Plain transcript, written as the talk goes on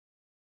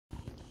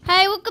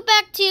Hi, welcome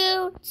back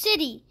to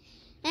City.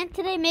 And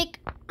today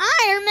make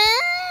Iron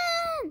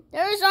Man.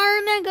 There's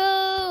Iron Man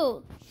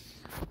go.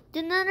 The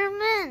Iron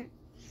Man.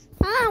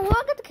 We're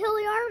gonna kill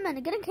the Iron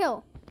Man. Get a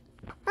kill.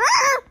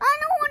 I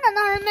don't want an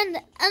Iron Man.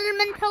 The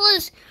Enderman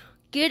Palace.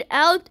 Get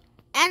out,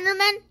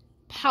 Enderman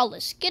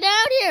Palace. Get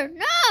out here.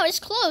 No, it's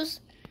closed.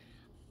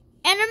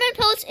 Enderman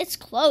Palace, it's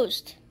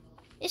closed.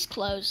 It's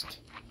closed.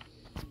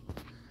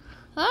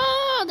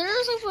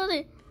 There's so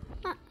funny.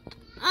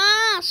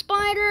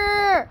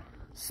 Spider!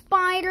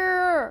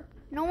 Spider!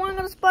 No one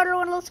got a spider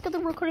one. Let's go to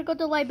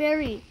the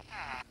library.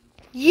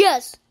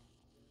 Yes!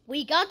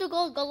 We got to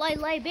go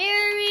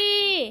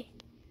library!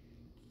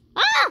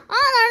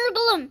 There's a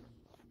golem!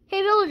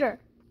 Hey, villager.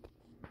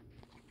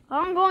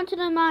 I'm going to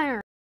the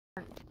mine.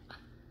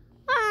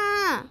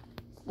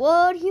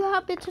 What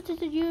happened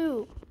to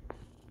you?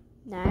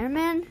 Iron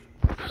Man?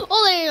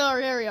 Oh,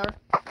 there you are.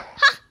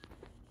 Ha!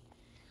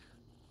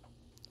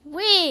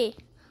 Wait!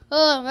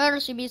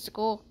 That should be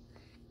school.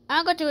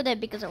 I'm going to do that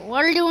because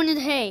what are you doing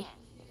today?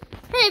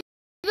 Hey,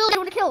 villager, I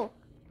want to kill.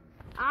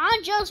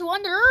 I just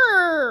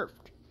wondered.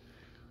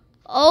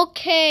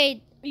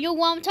 Okay, you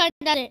won't time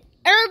that it.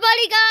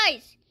 Everybody,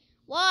 guys!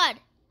 What?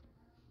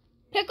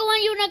 Pickle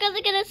and you're not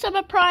gonna get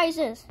some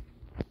prizes.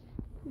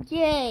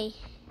 Yay.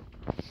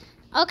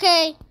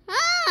 Okay.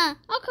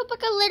 I'll come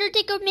back later.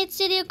 Take a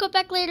mid-city. I'll go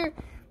back later.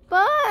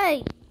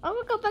 Bye. I'm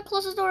gonna go back,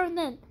 close the door, and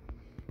then.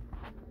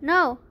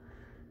 No.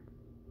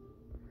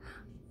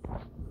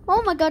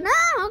 Oh my god.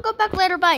 I'll go back later. Bye.